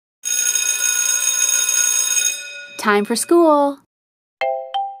Time for school.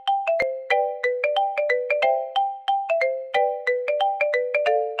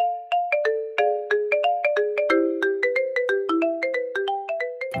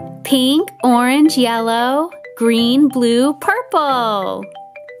 Pink, orange, yellow, green, blue, purple.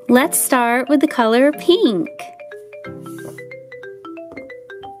 Let's start with the color pink.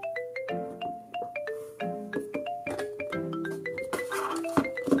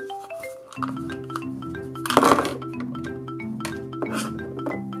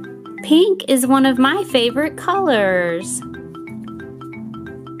 Pink is one of my favorite colors.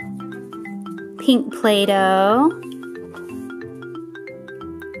 Pink Play-Doh.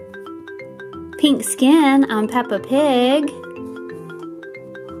 Pink skin on Peppa Pig.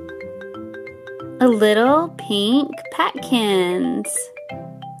 A little pink Petkins.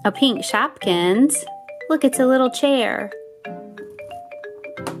 A pink Shopkins. Look, it's a little chair.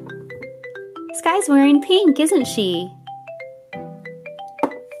 Sky's wearing pink, isn't she?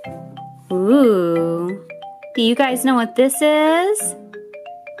 Ooh. Do you guys know what this is?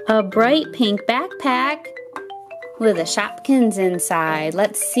 A bright pink backpack with a Shopkins inside.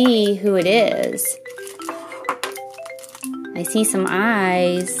 Let's see who it is. I see some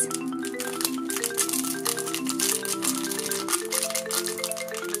eyes.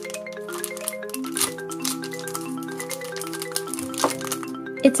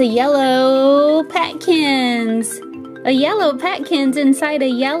 It's a yellow Petkins. A yellow Petkins inside a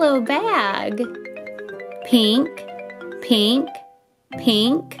yellow bag. Pink, pink,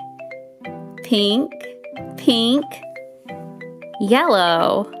 pink, pink, pink,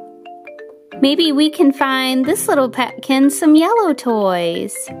 yellow. Maybe we can find this little Petkins some yellow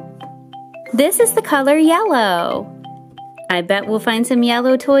toys. This is the color yellow. I bet we'll find some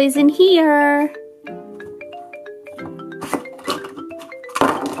yellow toys in here.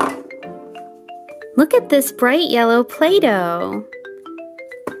 Look at this bright yellow Play-Doh.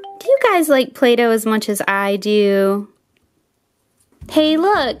 Do you guys like Play-Doh as much as I do? Hey,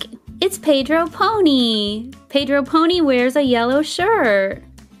 look, it's Pedro Pony. Pedro Pony wears a yellow shirt,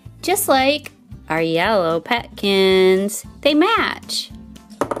 just like our yellow Petkins. They match.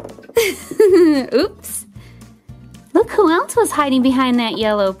 Oops. Look who else was hiding behind that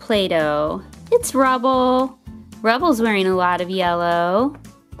yellow Play-Doh. It's Rubble. Rubble's wearing a lot of yellow.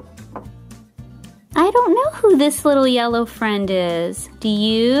 I don't know who this little yellow friend is. Do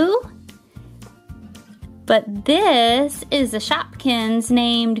you? But this is a Shopkins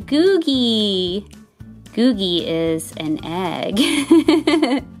named Googie. Googie is an egg.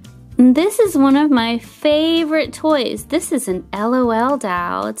 This is one of my favorite toys. This is an LOL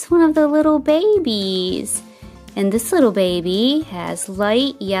doll. It's one of the little babies. And this little baby has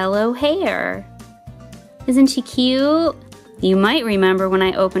light yellow hair. Isn't she cute? You might remember when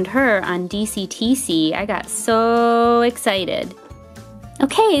I opened her on DCTC. I got so excited.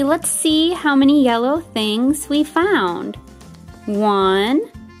 Okay, let's see how many yellow things we found. 1,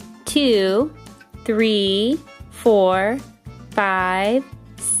 2, 3, 4, 5,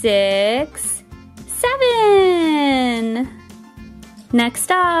 6, 7.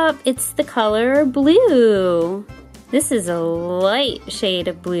 Next up, it's the color blue. This is a light shade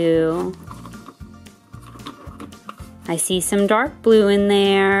of blue. I see some dark blue in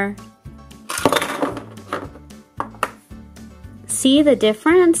there. See the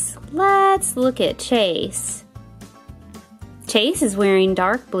difference? Let's look at Chase. Chase is wearing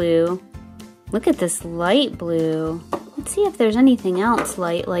dark blue. Look at this light blue. Let's see if there's anything else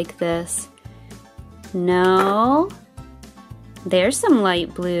light like this. No. There's some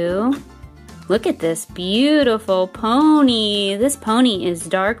light blue. Look at this beautiful pony. This pony is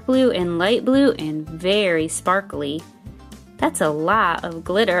dark blue and light blue and very sparkly. That's a lot of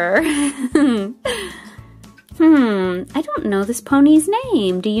glitter. I don't know this pony's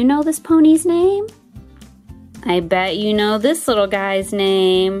name. Do you know this pony's name? I bet you know this little guy's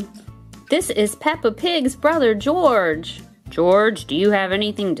name. This is Peppa Pig's brother, George. George, do you have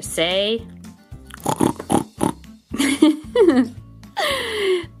anything to say?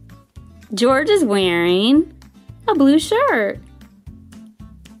 George is wearing a blue shirt.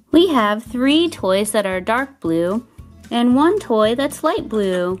 We have 3 toys that are dark blue and 1 toy that's light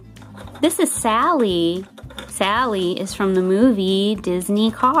blue. This is Sally. Sally is from the movie Disney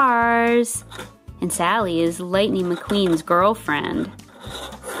Cars. And Sally is Lightning McQueen's girlfriend.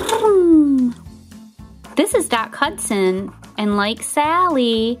 This is Doc Hudson. And like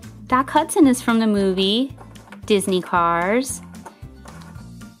Sally, Doc Hudson is from the movie Disney Cars.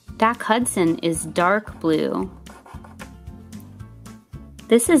 Doc Hudson is dark blue.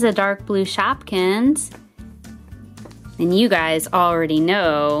 This is a dark blue Shopkins. And you guys already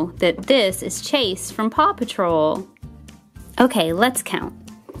know that this is Chase from Paw Patrol. Okay, let's count.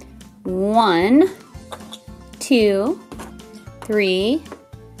 1, 2, 3,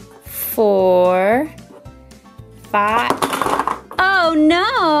 4, 5. Oh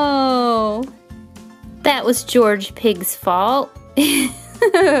no! That was George Pig's fault.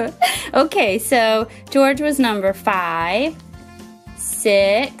 Okay, so George was number 5,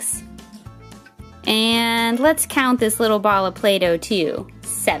 6, and let's count this little ball of Play-Doh too.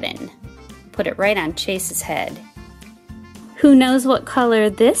 7. Put it right on Chase's head. Who knows what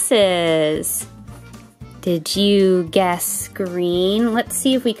color this is? Did you guess green? Let's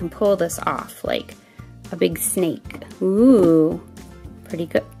see if we can pull this off like a big snake. Ooh, pretty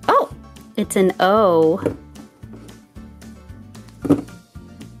good. Oh, it's an O.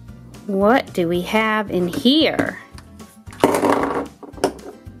 What do we have in here?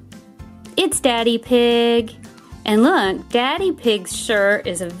 It's Daddy Pig. And look, Daddy Pig's shirt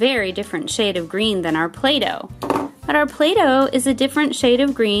is a very different shade of green than our Play-Doh. But our Play-Doh is a different shade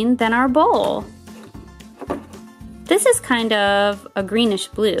of green than our bowl. This is kind of a greenish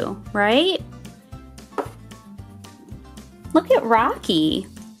blue, right? Look at Rocky.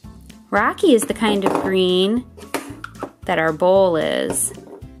 Rocky is the kind of green that our bowl is.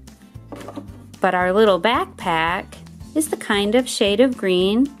 But our little backpack is the kind of shade of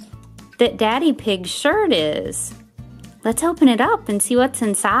green that Daddy Pig's shirt is. Let's open it up and see what's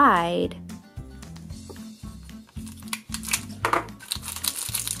inside.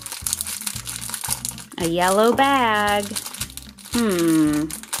 A yellow bag. Do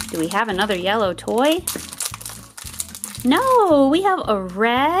we have another yellow toy? No, we have a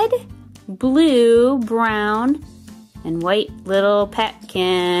red, blue, brown, and white little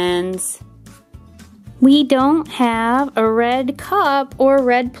Petkins. We don't have a red cup or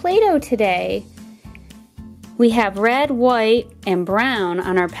red Play-Doh today. We have red, white, and brown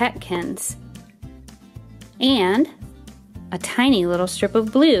on our Petkins. And a tiny little strip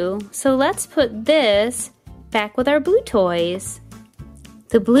of blue. So let's put this back with our blue toys.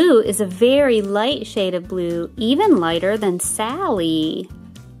 The blue is a very light shade of blue, even lighter than Sally.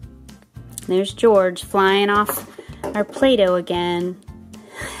 There's George flying off our Play-Doh again.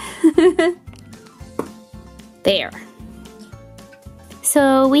 There.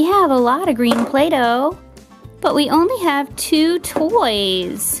 So we have a lot of green Play-Doh, but we only have 2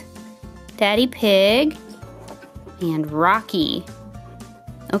 toys. Daddy Pig and Rocky.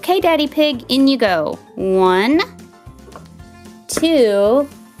 Okay, Daddy Pig, in you go. 1, 2,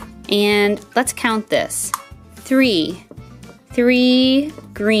 and let's count this. 3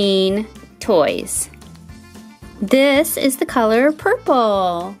 green toys. This is the color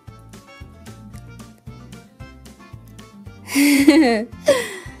purple.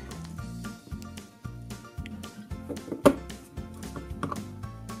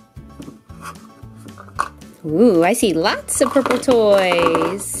 Ooh, I see lots of purple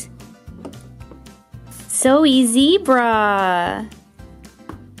toys. Zoe Zebra.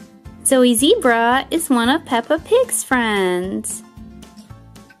 Zoe Zebra is one of Peppa Pig's friends.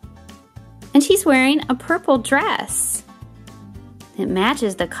 And she's wearing a purple dress. It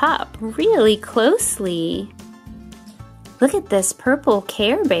matches the cup really closely. Look at this purple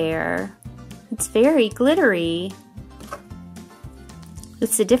Care Bear. It's very glittery.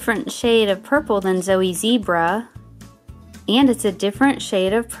 It's a different shade of purple than Zoe Zebra. And it's a different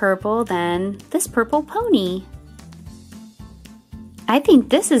shade of purple than this purple pony. I think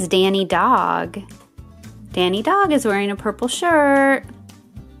this is Danny Dog. Danny Dog is wearing a purple shirt.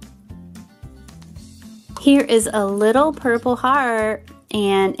 Here is a little purple heart,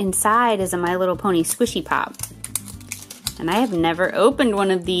 and inside is a My Little Pony Squishy Pop. And I have never opened one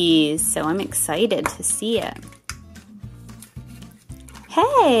of these, so I'm excited to see it.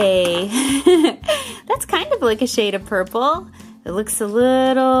 Hey, that's kind of like a shade of purple. It looks a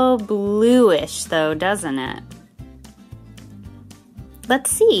little bluish though, doesn't it?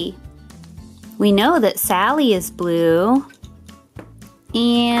 Let's see. We know that Sally is blue.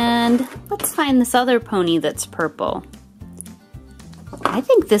 And let's find this other pony that's purple. I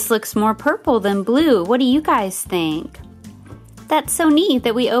think this looks more purple than blue. What do you guys think? That's so neat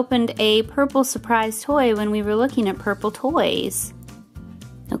that we opened a purple surprise toy when we were looking at purple toys.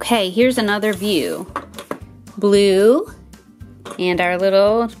 Okay, here's another view. Blue and our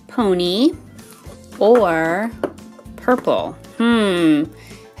little pony, or purple.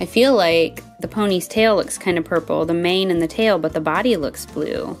 I feel like the pony's tail looks kind of purple, the mane and the tail, but the body looks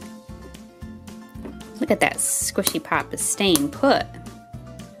blue. Look at that Squishy Pop is staying put.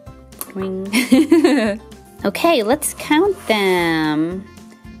 Okay, let's count them.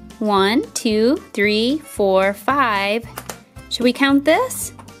 1, 2, 3, 4, 5. Should we count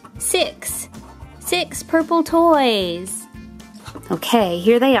this? 6. 6 purple toys. Okay,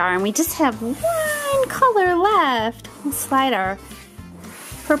 here they are, and we just have one color left. We'll slide our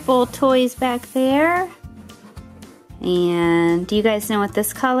purple toys back there. And do you guys know what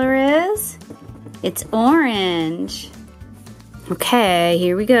this color is? It's orange. Okay,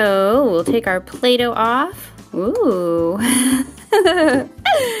 here we go. We'll take our Play-Doh off. Ooh.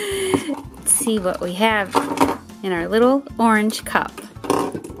 Let's see what we have in our little orange cup.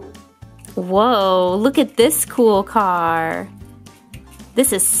 Whoa, look at this cool car.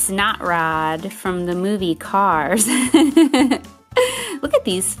 This is Snot Rod from the movie Cars. Look at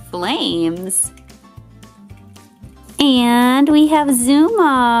these flames. And we have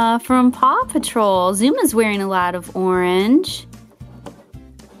Zuma from Paw Patrol. Zuma's wearing a lot of orange.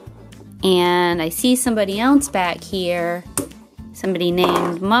 And I see somebody else back here. Somebody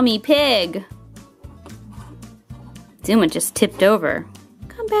named Mummy Pig. Zuma just tipped over.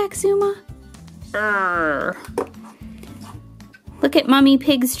 Come back, Zuma. Urgh. Look at Mummy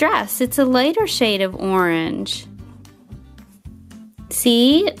Pig's dress. It's a lighter shade of orange.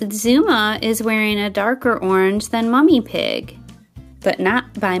 See, Zuma is wearing a darker orange than Mummy Pig, but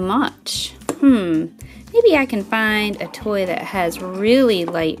not by much. Maybe I can find a toy that has really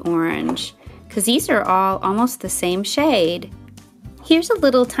light orange, because these are all almost the same shade. Here's a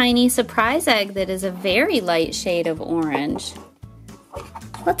little tiny surprise egg that is a very light shade of orange.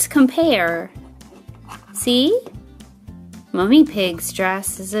 Let's compare. See? Mummy Pig's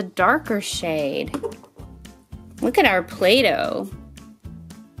dress is a darker shade. Look at our Play-Doh.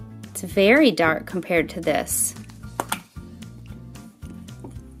 It's very dark compared to this.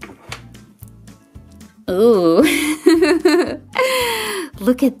 Ooh.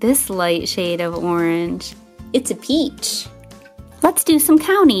 Look at this light shade of orange. It's a peach. Let's do some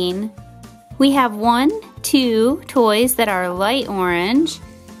counting. We have 1, 2 toys that are light orange,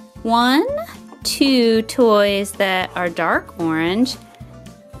 1, 2 toys that are dark orange,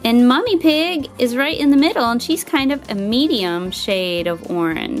 and Mummy Pig is right in the middle, and she's kind of a medium shade of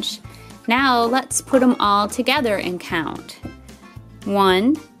orange. Now let's put them all together and count.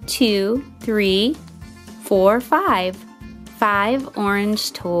 1, 2, 3, 4, 5. 5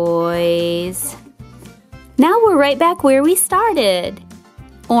 orange toys. Now we're right back where we started.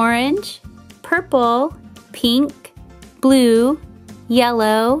 Orange, purple, pink, blue,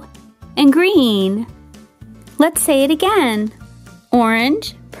 yellow, and green. Let's say it again.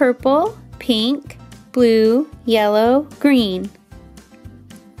 Orange, purple, pink, blue, yellow, green.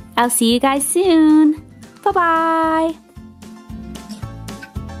 I'll see you guys soon. Bye-bye.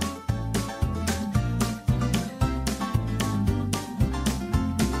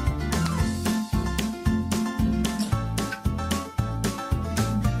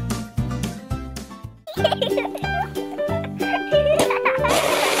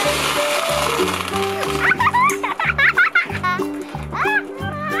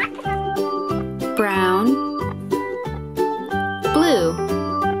 Brown, blue,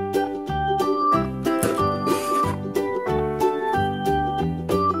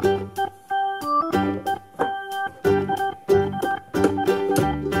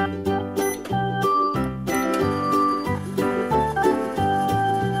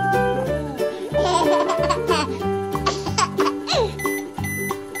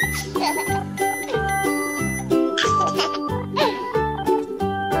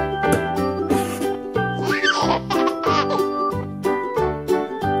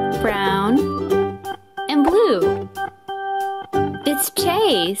 brown, and blue. It's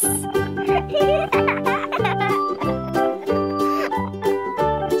Chase.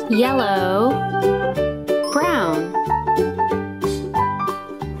 Yellow, brown.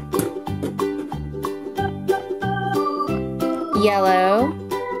 Yellow,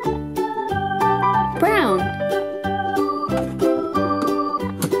 brown.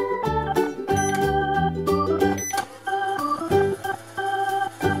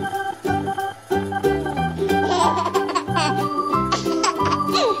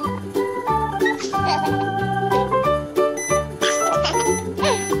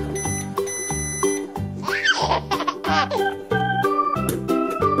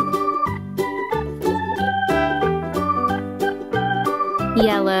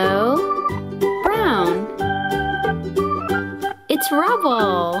 Yellow, brown. It's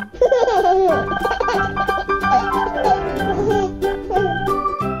Rubble.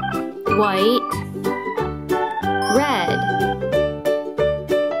 White, red.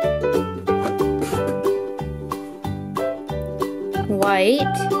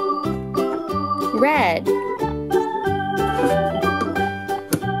 White, red.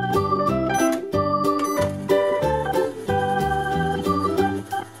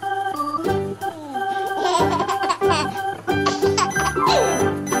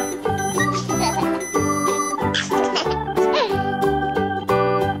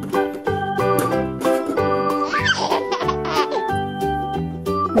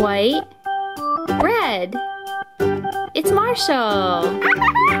 White, red. It's Marshall.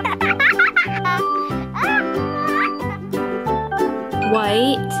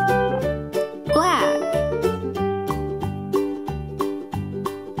 White, black.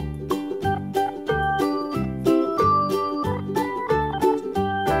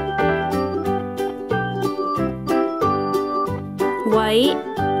 White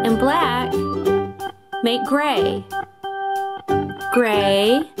and black make gray.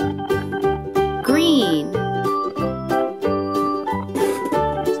 Gray, green.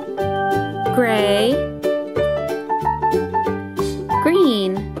 Gray,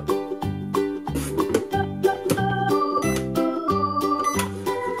 green.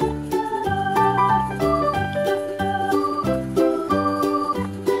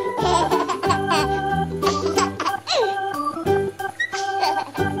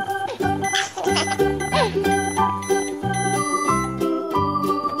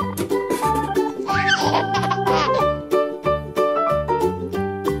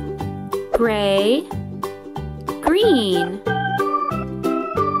 Gray, green.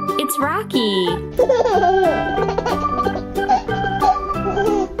 It's Rocky.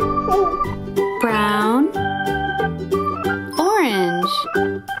 Brown, orange.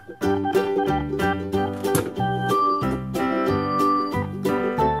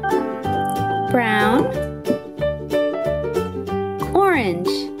 Brown, orange.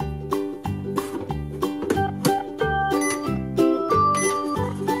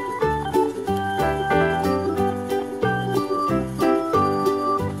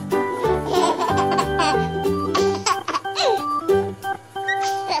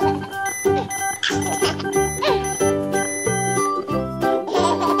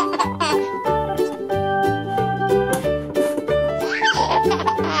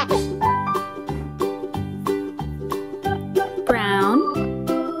 Brown,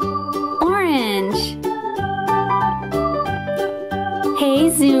 orange. Hey,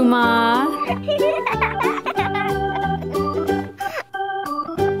 Zuma.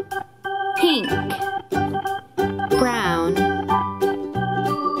 Pink, brown.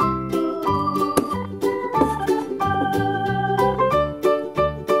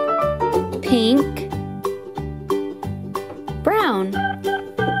 Pink, brown.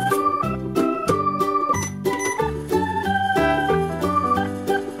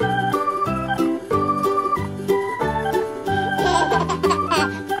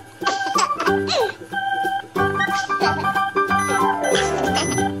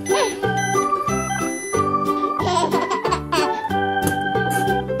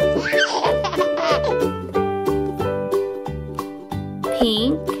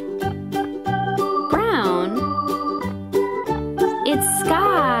 Pink, brown. It's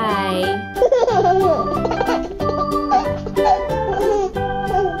Sky.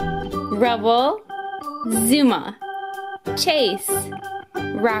 Rubble, Zuma. Chase,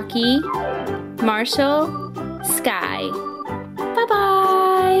 Rocky, Marshall, Sky. Bye-bye.